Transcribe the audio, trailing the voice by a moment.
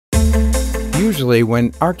Usually,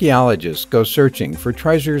 when archaeologists go searching for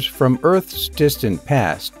treasures from Earth's distant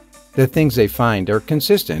past, the things they find are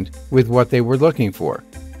consistent with what they were looking for.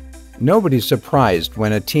 Nobody's surprised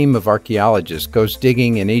when a team of archaeologists goes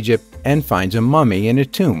digging in Egypt and finds a mummy in a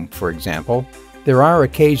tomb, for example. There are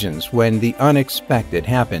occasions when the unexpected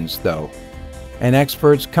happens, though, and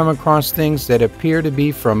experts come across things that appear to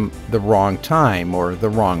be from the wrong time or the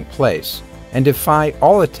wrong place, and defy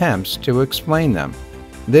all attempts to explain them.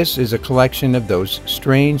 This is a collection of those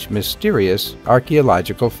strange, mysterious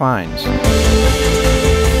archaeological finds.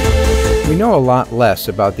 We know a lot less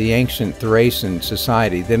about the ancient Thracian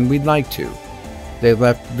society than we'd like to. They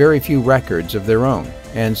left very few records of their own,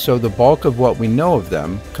 and so the bulk of what we know of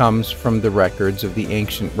them comes from the records of the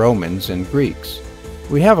ancient Romans and Greeks.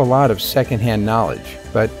 We have a lot of second-hand knowledge,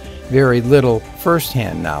 but very little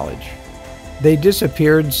first-hand knowledge. They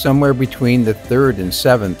disappeared somewhere between the 3rd and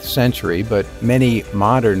 7th century, but many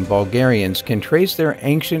modern Bulgarians can trace their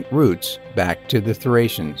ancient roots back to the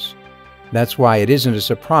Thracians. That's why it isn't a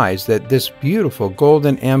surprise that this beautiful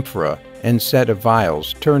golden amphora and set of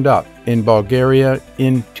vials turned up in Bulgaria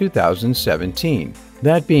in 2017.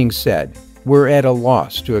 That being said, we're at a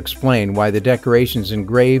loss to explain why the decorations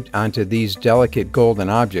engraved onto these delicate golden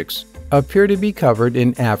objects appear to be covered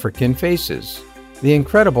in African faces. The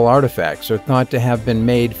incredible artifacts are thought to have been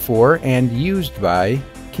made for and used by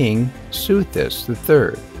King Soothis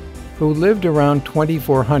III, who lived around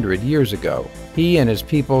 2400 years ago. He and his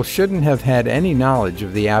people shouldn't have had any knowledge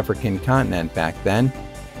of the African continent back then,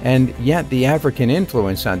 and yet the African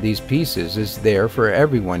influence on these pieces is there for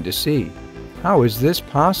everyone to see. How is this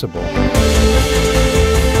possible?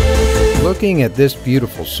 Looking at this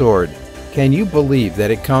beautiful sword, can you believe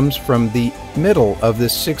that it comes from the middle of the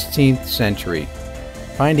 16th century?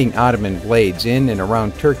 Finding Ottoman blades in and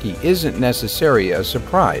around Turkey isn't necessarily a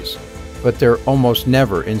surprise, but they're almost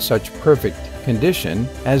never in such perfect condition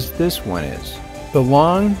as this one is. The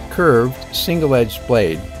long, curved, single-edged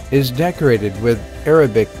blade is decorated with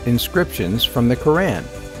Arabic inscriptions from the Quran,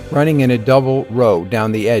 running in a double row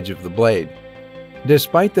down the edge of the blade.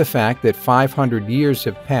 Despite the fact that 500 years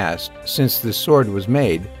have passed since the sword was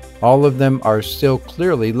made, all of them are still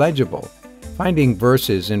clearly legible. Finding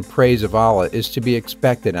verses in praise of Allah is to be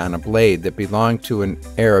expected on a blade that belonged to an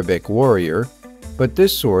Arabic warrior, but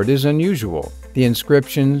this sword is unusual. The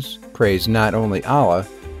inscriptions praise not only Allah,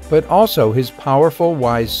 but also his powerful,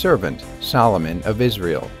 wise servant, Solomon of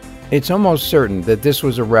Israel. It's almost certain that this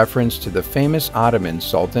was a reference to the famous Ottoman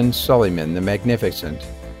Sultan Suleiman the Magnificent,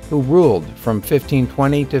 who ruled from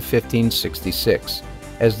 1520 to 1566.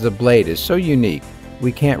 As the blade is so unique,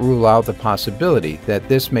 we can't rule out the possibility that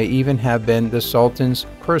this may even have been the Sultan's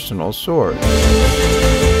personal sword.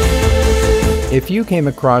 If you came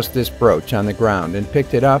across this brooch on the ground and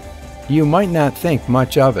picked it up, you might not think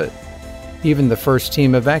much of it. Even the first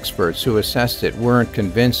team of experts who assessed it weren't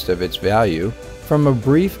convinced of its value. From a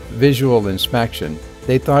brief visual inspection,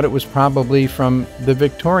 they thought it was probably from the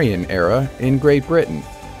Victorian era in Great Britain,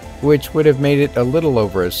 which would have made it a little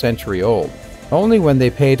over a century old. Only when they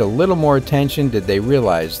paid a little more attention did they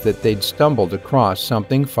realize that they'd stumbled across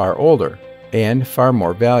something far older and far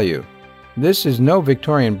more value. This is no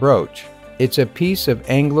Victorian brooch. It's a piece of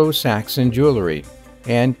Anglo-Saxon jewelry,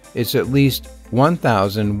 and it's at least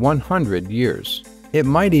 1,100 years. It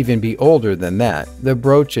might even be older than that. The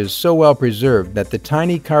brooch is so well preserved that the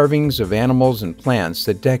tiny carvings of animals and plants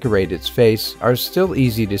that decorate its face are still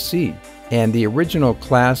easy to see, and the original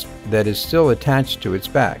clasp that is still attached to its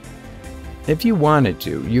back. If you wanted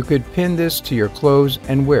to, you could pin this to your clothes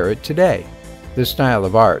and wear it today. The style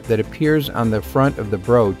of art that appears on the front of the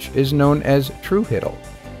brooch is known as Trewhiddle,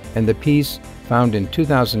 and the piece, found in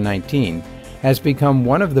 2019, has become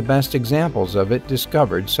one of the best examples of it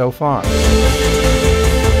discovered so far.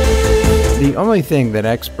 The only thing that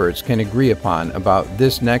experts can agree upon about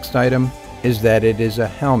this next item is that it is a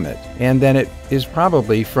helmet, and that it is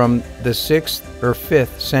probably from the 6th or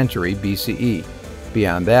 5th century BCE.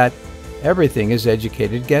 Beyond that, everything is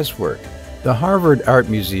educated guesswork. The Harvard Art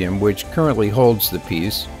Museum, which currently holds the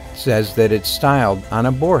piece, says that it's styled on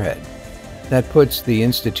a boar head. That puts the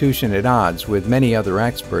institution at odds with many other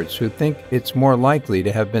experts who think it's more likely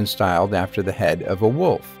to have been styled after the head of a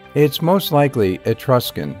wolf. It's most likely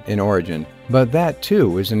Etruscan in origin, but that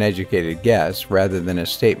too is an educated guess rather than a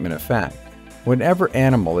statement of fact. Whatever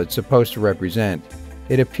animal it's supposed to represent,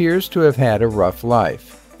 it appears to have had a rough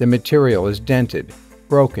life. The material is dented,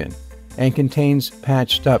 broken, and contains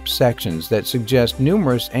patched up sections that suggest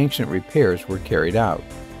numerous ancient repairs were carried out.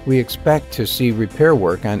 We expect to see repair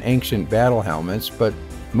work on ancient battle helmets, but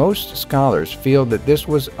most scholars feel that this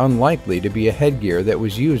was unlikely to be a headgear that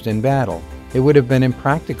was used in battle. It would have been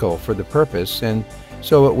impractical for the purpose, and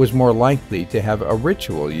so it was more likely to have a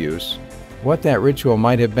ritual use. What that ritual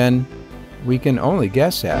might have been, we can only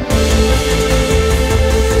guess at.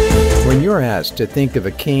 When you're asked to think of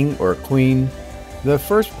a king or queen, the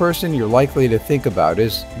first person you're likely to think about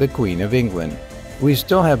is the Queen of England. We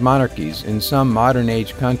still have monarchies in some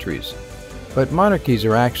modern-age countries, but monarchies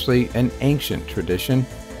are actually an ancient tradition,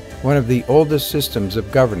 one of the oldest systems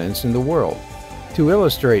of governance in the world. To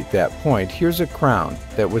illustrate that point, here's a crown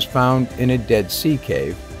that was found in a Dead Sea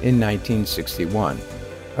cave in 1961.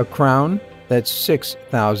 A crown that's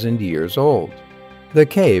 6,000 years old. The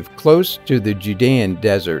cave, close to the Judean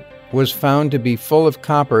desert, was found to be full of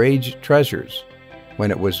Copper Age treasures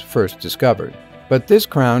when it was first discovered. But this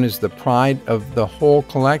crown is the pride of the whole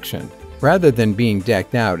collection. Rather than being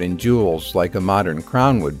decked out in jewels like a modern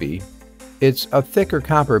crown would be, it's a thicker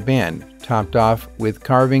copper band topped off with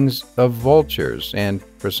carvings of vultures and,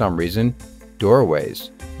 for some reason,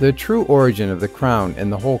 doorways. The true origin of the crown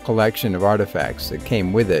and the whole collection of artifacts that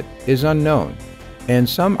came with it is unknown, and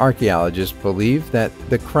some archaeologists believe that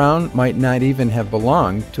the crown might not even have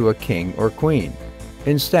belonged to a king or queen.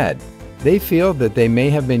 Instead, they feel that they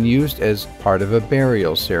may have been used as part of a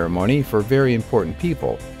burial ceremony for very important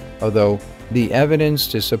people, although the evidence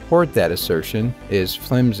to support that assertion is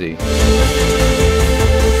flimsy.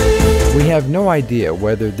 We have no idea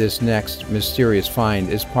whether this next mysterious find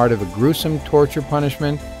is part of a gruesome torture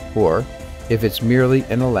punishment or if it's merely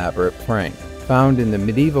an elaborate prank. Found in the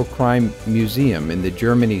Medieval Crime Museum in the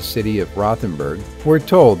German city of Rothenburg, we're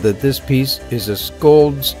told that this piece is a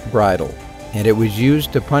scold's bridle, and it was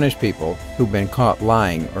used to punish people who've been caught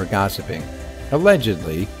lying or gossiping.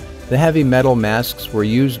 Allegedly, the heavy metal masks were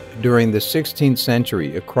used during the 16th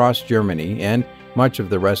century across Germany and much of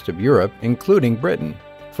the rest of Europe, including Britain.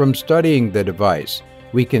 From studying the device,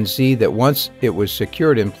 we can see that once it was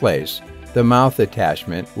secured in place, the mouth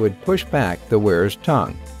attachment would push back the wearer's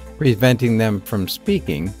tongue, preventing them from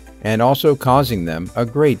speaking and also causing them a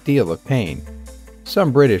great deal of pain.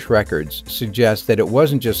 Some British records suggest that it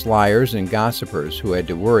wasn't just liars and gossipers who had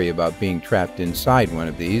to worry about being trapped inside one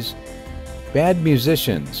of these. Bad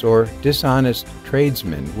musicians or dishonest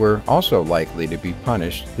tradesmen were also likely to be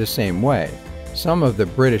punished the same way. Some of the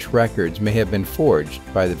British records may have been forged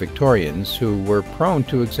by the Victorians, who were prone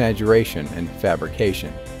to exaggeration and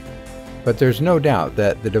fabrication. But there's no doubt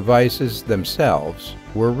that the devices themselves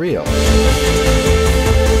were real.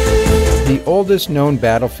 The oldest known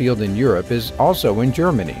battlefield in Europe is also in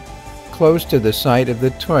Germany, close to the site of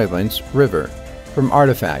the Toilens River. From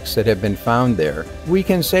artifacts that have been found there, we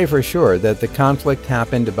can say for sure that the conflict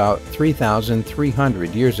happened about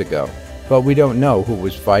 3,300 years ago, but we don't know who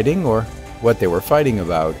was fighting or what they were fighting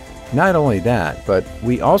about. Not only that, but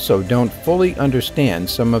we also don't fully understand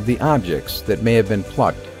some of the objects that may have been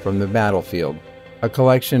plucked from the battlefield. A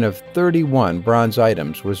collection of 31 bronze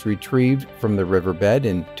items was retrieved from the riverbed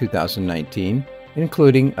in 2019,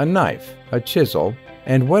 including a knife, a chisel,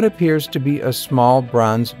 and what appears to be a small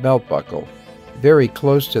bronze belt buckle. Very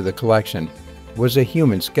close to the collection was a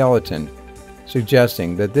human skeleton,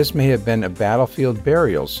 suggesting that this may have been a battlefield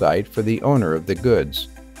burial site for the owner of the goods.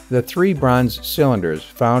 The 3 bronze cylinders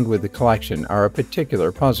found with the collection are a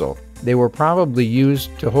particular puzzle. They were probably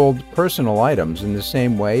used to hold personal items in the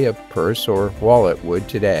same way a purse or wallet would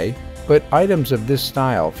today, but items of this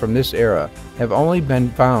style from this era have only been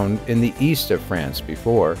found in the east of France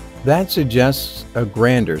before. That suggests a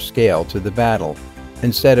grander scale to the battle.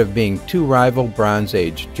 Instead of being 2 rival Bronze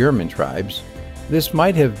Age German tribes, this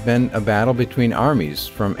might have been a battle between armies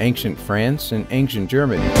from ancient France and ancient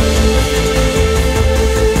Germany.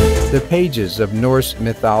 The pages of Norse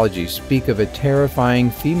mythology speak of a terrifying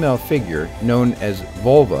female figure known as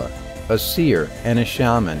Volva, a seer and a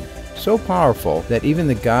shaman, so powerful that even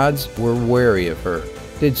the gods were wary of her.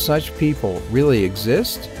 Did such people really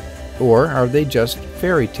exist? Or are they just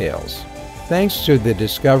fairy tales? Thanks to the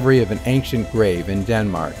discovery of an ancient grave in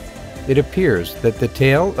Denmark, it appears that the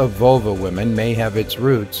tale of vulva women may have its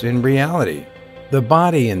roots in reality. The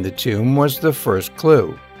body in the tomb was the first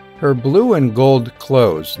clue. Her blue and gold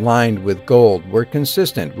clothes lined with gold were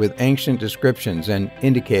consistent with ancient descriptions and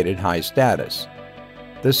indicated high status.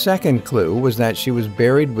 The second clue was that she was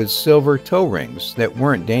buried with silver toe rings that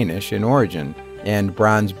weren't Danish in origin, and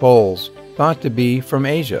bronze bowls thought to be from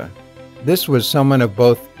Asia. This was someone of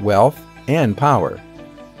both wealth and power.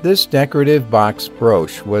 This decorative box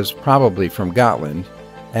brooch was probably from Gotland,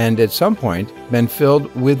 and at some point been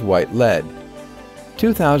filled with white lead.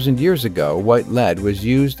 2,000 years ago, white lead was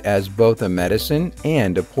used as both a medicine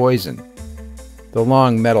and a poison. The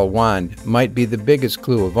long metal wand might be the biggest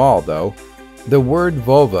clue of all, though. The word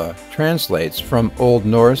vulva translates from Old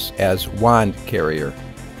Norse as wand carrier,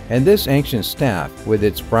 and this ancient staff, with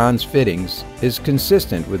its bronze fittings, is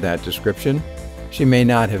consistent with that description. She may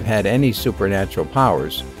not have had any supernatural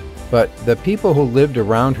powers, but the people who lived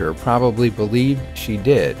around her probably believed she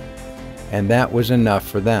did, and that was enough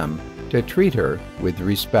for them to treat her with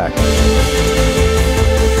respect.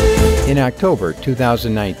 In October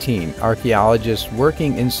 2019, archaeologists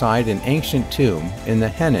working inside an ancient tomb in the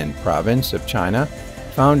Henan province of China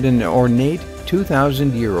found an ornate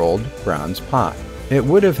 2,000-year-old bronze pot. It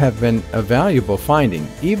would have been a valuable finding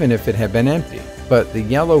even if it had been empty, but the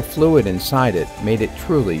yellow fluid inside it made it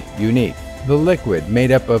truly unique. The liquid,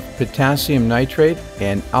 made up of potassium nitrate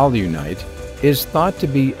and alunite, is thought to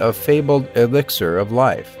be a fabled elixir of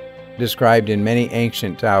life, described in many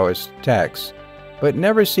ancient Taoist texts, but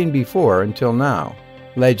never seen before until now.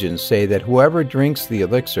 Legends say that whoever drinks the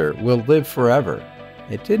elixir will live forever.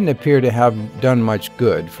 It didn't appear to have done much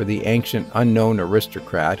good for the ancient unknown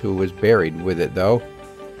aristocrat who was buried with it, though,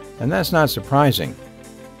 and that's not surprising.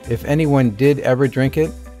 If anyone did ever drink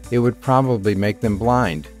it, it would probably make them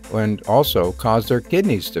blind and also cause their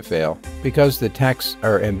kidneys to fail. Because the texts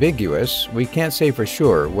are ambiguous, we can't say for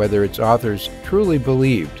sure whether its authors truly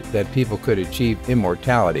believed that people could achieve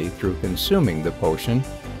immortality through consuming the potion,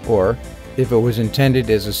 or if it was intended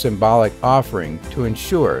as a symbolic offering to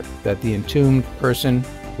ensure that the entombed person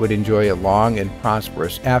would enjoy a long and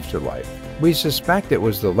prosperous afterlife. We suspect it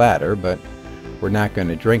was the latter, but we're not going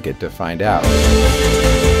to drink it to find out.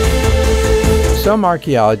 Some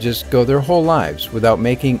archaeologists go their whole lives without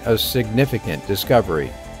making a significant discovery,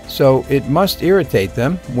 so it must irritate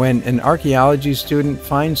them when an archaeology student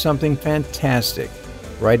finds something fantastic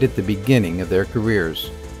right at the beginning of their careers.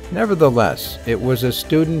 Nevertheless, it was a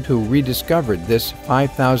student who rediscovered this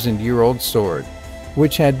 5,000-year-old sword,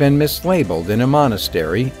 which had been mislabeled in a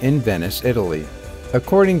monastery in Venice, Italy.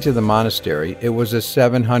 According to the monastery, it was a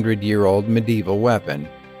 700-year-old medieval weapon,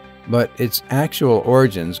 but its actual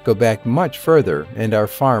origins go back much further and are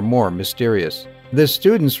far more mysterious. The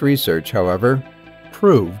student's research, however,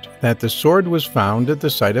 proved that the sword was found at the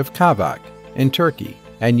site of Kavak in Turkey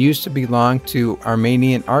and used to belong to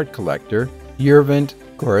Armenian art collector Yervant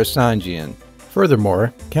Khorasanjian.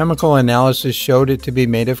 Furthermore, chemical analysis showed it to be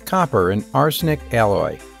made of copper and arsenic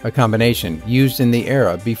alloy, a combination used in the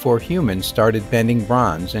era before humans started bending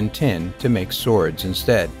bronze and tin to make swords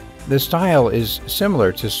instead. The style is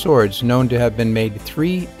similar to swords known to have been made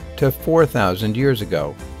 3,000 to 4,000 years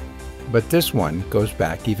ago, but this one goes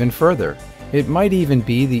back even further. It might even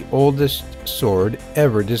be the oldest sword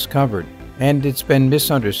ever discovered, and it's been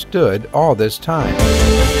misunderstood all this time.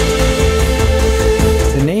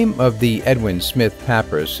 The name of the Edwin Smith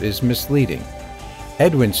papyrus is misleading.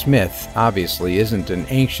 Edwin Smith obviously isn't an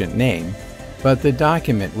ancient name, but the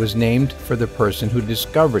document was named for the person who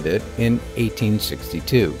discovered it in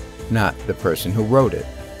 1862, not the person who wrote it.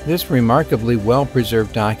 This remarkably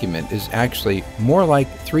well-preserved document is actually more like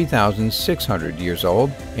 3,600 years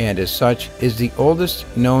old, and as such is the oldest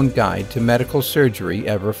known guide to medical surgery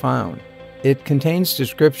ever found. It contains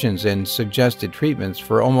descriptions and suggested treatments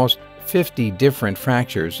for almost 50 different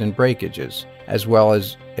fractures and breakages, as well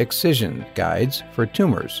as excision guides for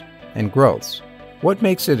tumors and growths. What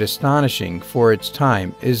makes it astonishing for its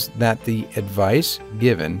time is that the advice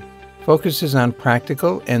given focuses on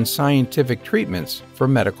practical and scientific treatments for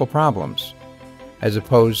medical problems, as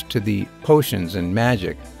opposed to the potions and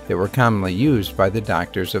magic that were commonly used by the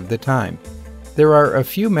doctors of the time. There are a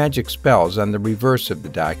few magic spells on the reverse of the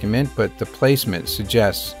document, but the placement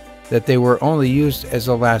suggests that they were only used as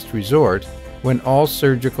a last resort when all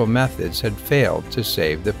surgical methods had failed to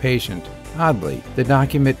save the patient. Oddly, the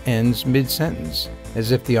document ends mid-sentence,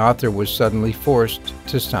 as if the author was suddenly forced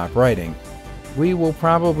to stop writing. We will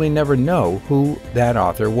probably never know who that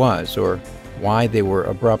author was or why they were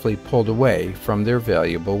abruptly pulled away from their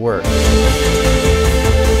valuable work.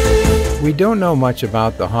 We don't know much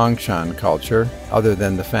about the Hongshan culture other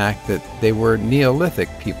than the fact that they were Neolithic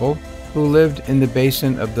people who lived in the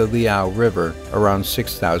basin of the Liao River around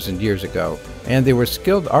 6,000 years ago, and they were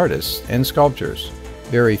skilled artists and sculptors.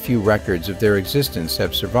 Very few records of their existence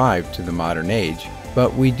have survived to the modern age,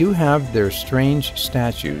 but we do have their strange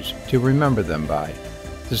statues to remember them by.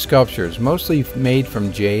 The sculptures, mostly made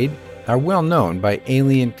from jade, are well known by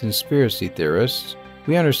alien conspiracy theorists.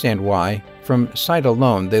 We understand why. From sight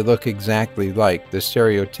alone, they look exactly like the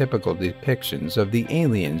stereotypical depictions of the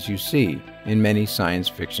aliens you see in many science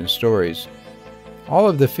fiction stories. All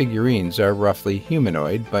of the figurines are roughly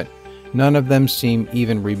humanoid, but none of them seem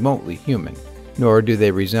even remotely human, nor do they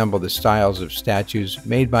resemble the styles of statues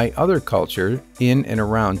made by other cultures in and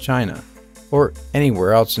around China, or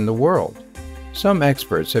anywhere else in the world. Some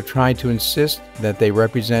experts have tried to insist that they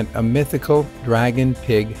represent a mythical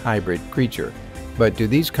dragon-pig hybrid creature. But do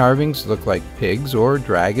these carvings look like pigs or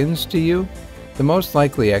dragons to you? The most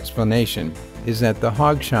likely explanation is that the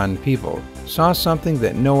Hogshan people saw something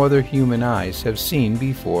that no other human eyes have seen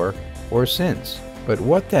before or since. But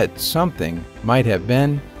what that something might have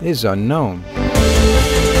been is unknown.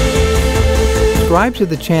 Subscribe to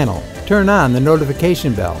the channel, turn on the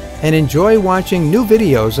notification bell, and enjoy watching new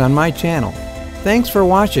videos on my channel. Thanks for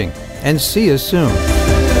watching, and see you soon.